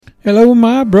Hello,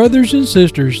 my brothers and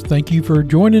sisters. Thank you for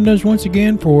joining us once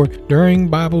again for During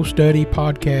Bible Study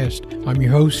Podcast. I'm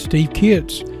your host, Steve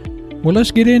Kitts. Well, let's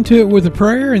get into it with a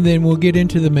prayer, and then we'll get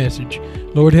into the message.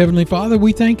 Lord Heavenly Father,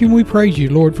 we thank you and we praise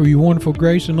you, Lord, for your wonderful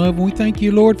grace and love. And we thank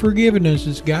you, Lord, for giving us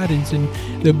this guidance and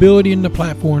the ability and the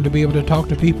platform to be able to talk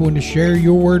to people and to share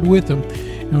your word with them.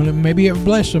 And maybe it will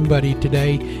bless somebody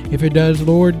today. If it does,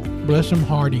 Lord, bless them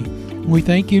hearty. We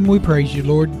thank you and we praise you,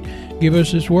 Lord. Give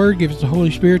us this word, give us the Holy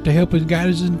Spirit to help us, guide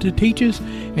us, and to teach us,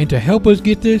 and to help us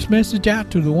get this message out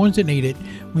to the ones that need it.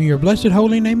 In your blessed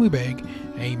holy name we beg.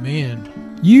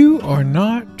 Amen. You are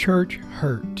not church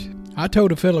hurt. I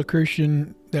told a fellow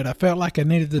Christian that I felt like I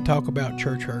needed to talk about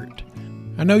church hurt.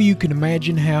 I know you can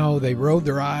imagine how they rolled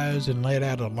their eyes and let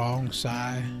out a long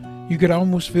sigh. You could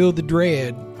almost feel the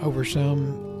dread over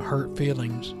some hurt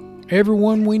feelings.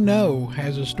 Everyone we know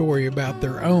has a story about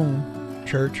their own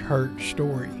church hurt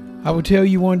story. I will tell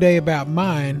you one day about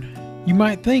mine. You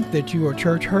might think that you are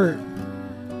church hurt,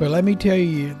 but let me tell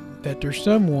you that there's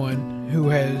someone who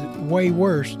has way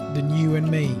worse than you and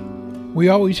me. We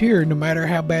always hear, no matter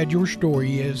how bad your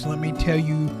story is, let me tell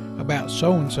you about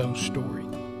so-and-so's story.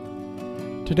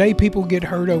 Today people get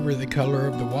hurt over the color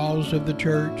of the walls of the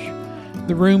church,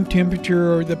 the room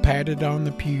temperature, or the padded on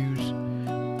the pews.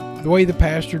 The way the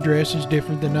pastor dresses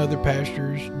different than other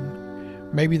pastors.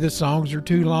 Maybe the songs are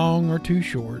too long or too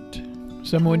short.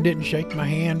 Someone didn't shake my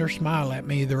hand or smile at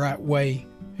me the right way.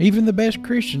 Even the best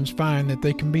Christians find that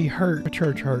they can be hurt,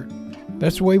 church hurt.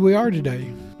 That's the way we are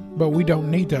today, but we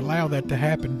don't need to allow that to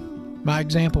happen. My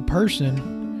example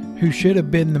person, who should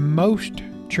have been the most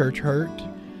church hurt,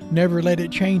 never let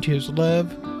it change his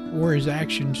love or his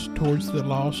actions towards the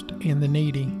lost and the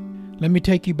needy. Let me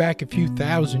take you back a few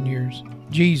thousand years.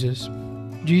 Jesus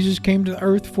came to the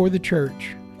earth for the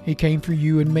church. He came for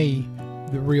you and me,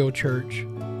 the real church.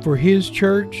 For his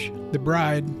church, the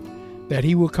bride, that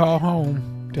he will call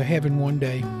home to heaven one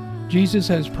day. Jesus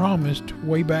has promised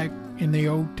way back in the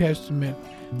Old Testament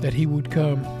that he would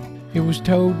come. It was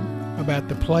told about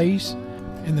the place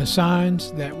and the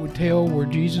signs that would tell where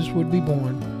Jesus would be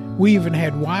born. We even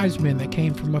had wise men that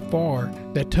came from afar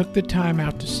that took the time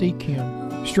out to seek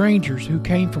him. Strangers who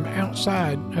came from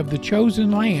outside of the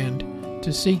chosen land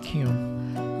to seek him.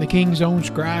 The king's own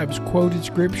scribes quoted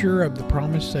scripture of the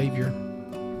promised Savior.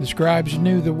 The scribes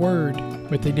knew the word,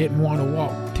 but they didn't want to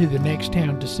walk to the next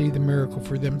town to see the miracle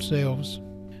for themselves.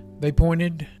 They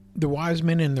pointed the wise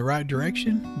men in the right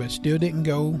direction, but still didn't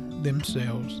go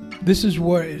themselves. This is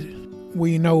what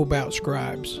we know about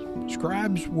scribes.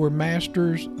 Scribes were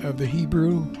masters of the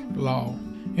Hebrew law.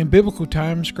 In biblical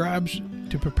times, scribes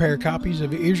to prepare copies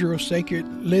of Israel's sacred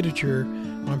literature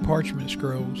on parchment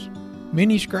scrolls.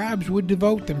 Many scribes would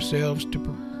devote themselves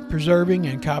to preserving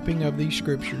and copying of these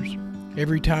scriptures.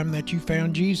 Every time that you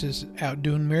found Jesus out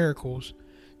doing miracles,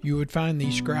 you would find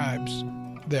these scribes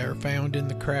that are found in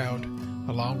the crowd,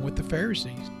 along with the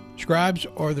Pharisees. Scribes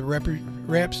are the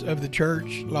reps of the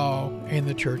church law and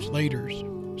the church leaders.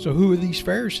 So who are these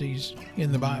Pharisees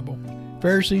in the Bible?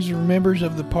 Pharisees were members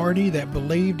of the party that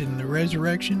believed in the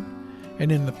resurrection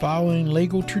and in the following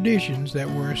legal traditions that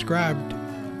were ascribed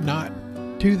not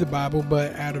to the Bible,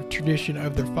 but out of tradition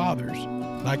of their fathers.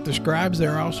 Like the scribes, they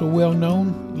are also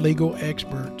well-known legal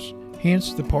experts,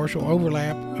 hence the partial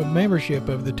overlap of membership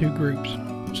of the two groups.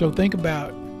 So think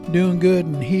about doing good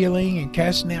and healing and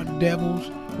casting out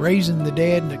devils, raising the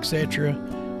dead, and etc.,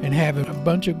 and having a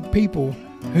bunch of people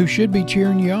who should be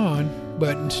cheering you on,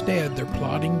 but instead they're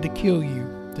plotting to kill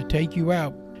you, to take you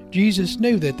out. Jesus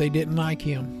knew that they didn't like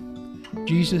him.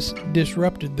 Jesus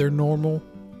disrupted their normal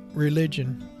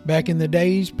religion. Back in the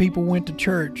days, people went to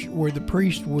church where the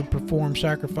priest would perform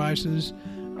sacrifices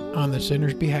on the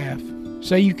sinner's behalf.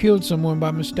 Say you killed someone by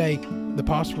mistake, the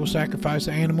possible sacrifice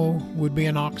animal would be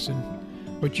an oxen.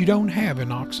 But you don't have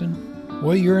an oxen.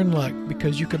 Well, you're in luck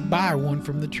because you could buy one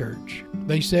from the church.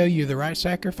 They sell you the right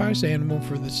sacrifice animal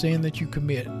for the sin that you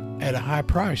commit, at a high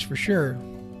price for sure,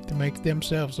 to make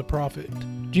themselves a profit.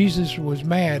 Jesus was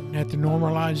mad at the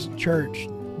normalized church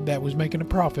that was making a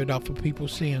profit off of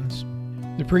people's sins.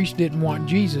 The priest didn't want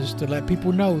Jesus to let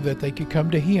people know that they could come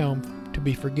to him to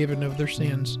be forgiven of their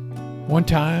sins. One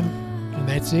time, and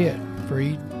that's it, for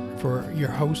your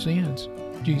whole sins.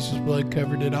 Jesus' blood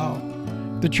covered it all.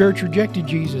 The church rejected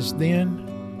Jesus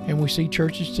then, and we see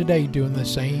churches today doing the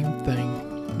same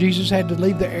thing. Jesus had to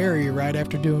leave the area right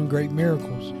after doing great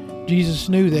miracles. Jesus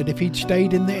knew that if he'd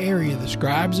stayed in the area, the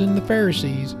scribes and the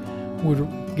Pharisees would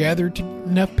gather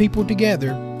enough people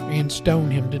together and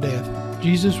stone him to death.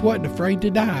 Jesus wasn't afraid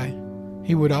to die.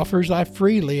 He would offer his life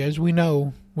freely, as we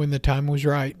know, when the time was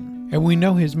right. And we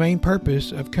know his main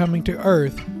purpose of coming to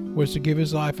earth was to give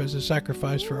his life as a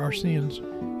sacrifice for our sins.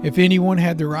 If anyone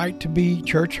had the right to be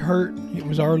church hurt, it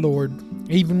was our Lord.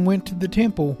 He even went to the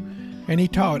temple and he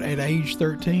taught at age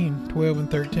 12 and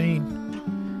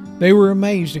 13. They were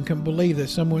amazed and couldn't believe that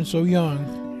someone so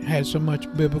young had so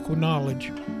much biblical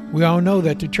knowledge. We all know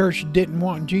that the church didn't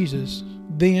want Jesus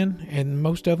then, and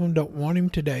most of them don't want him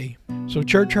today. So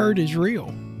church hurt is real,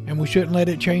 and we shouldn't let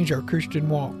it change our Christian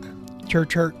walk.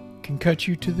 Church hurt can cut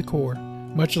you to the core.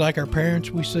 Much like our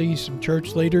parents, we see some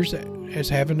church leaders as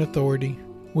having authority.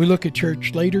 We look at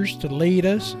church leaders to lead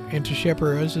us and to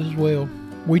shepherd us as well.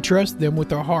 We trust them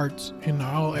with our hearts in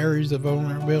all areas of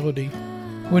vulnerability.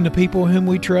 When the people whom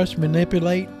we trust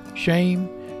manipulate, shame,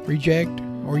 reject,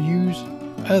 or use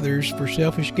others for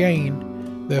selfish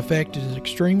gain, the effect is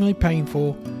extremely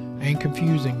painful and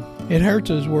confusing. It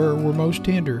hurts us where we're most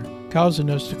tender, causing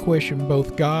us to question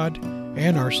both God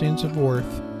and our sense of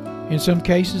worth. In some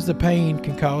cases, the pain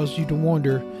can cause you to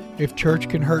wonder, if church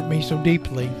can hurt me so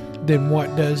deeply, then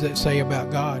what does that say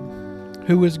about God?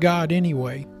 Who is God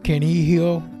anyway? Can he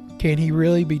heal? Can he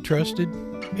really be trusted?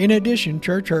 In addition,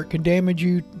 church hurt can damage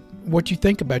you what you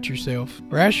think about yourself.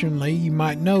 Rationally, you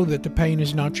might know that the pain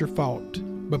is not your fault,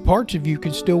 but parts of you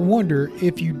can still wonder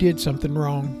if you did something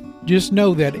wrong. Just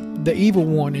know that the evil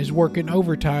one is working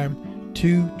overtime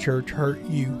to church hurt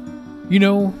you. You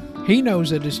know, he knows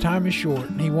that his time is short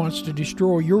and he wants to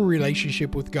destroy your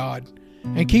relationship with God.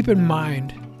 And keep in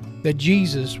mind that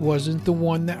Jesus wasn't the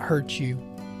one that hurt you.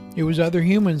 It was other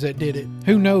humans that did it.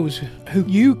 Who knows who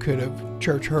you could have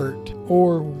church hurt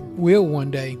or will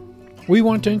one day. We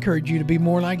want to encourage you to be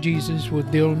more like Jesus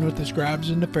with dealing with the scribes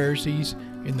and the Pharisees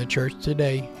in the church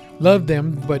today. Love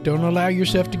them, but don't allow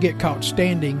yourself to get caught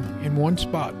standing in one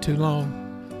spot too long.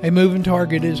 A moving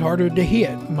target is harder to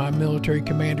hit, my military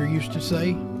commander used to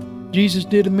say. Jesus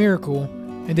did a miracle,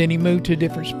 and then he moved to a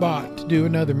different spot to do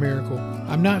another miracle.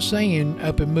 I'm not saying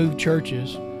up and move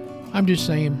churches. I'm just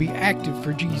saying be active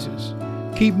for Jesus.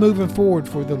 Keep moving forward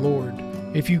for the Lord.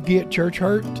 If you get church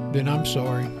hurt, then I'm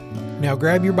sorry. Now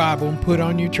grab your Bible and put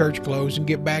on your church clothes and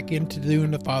get back into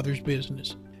doing the Father's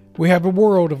business. We have a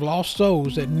world of lost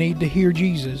souls that need to hear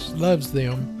Jesus loves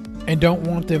them and don't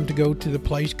want them to go to the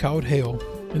place called hell.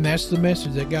 And that's the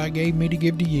message that God gave me to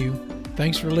give to you.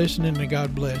 Thanks for listening, and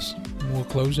God bless. And we'll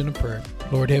close in a prayer.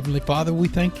 Lord Heavenly Father, we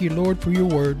thank you, Lord, for your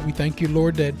word. We thank you,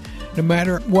 Lord, that no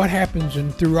matter what happens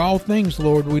and through all things,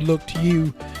 Lord, we look to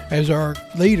you as our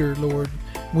leader, Lord.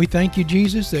 We thank you,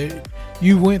 Jesus, that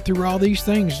you went through all these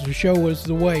things to show us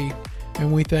the way.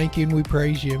 And we thank you and we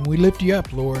praise you and we lift you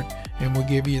up, Lord, and we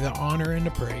give you the honor and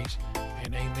the praise.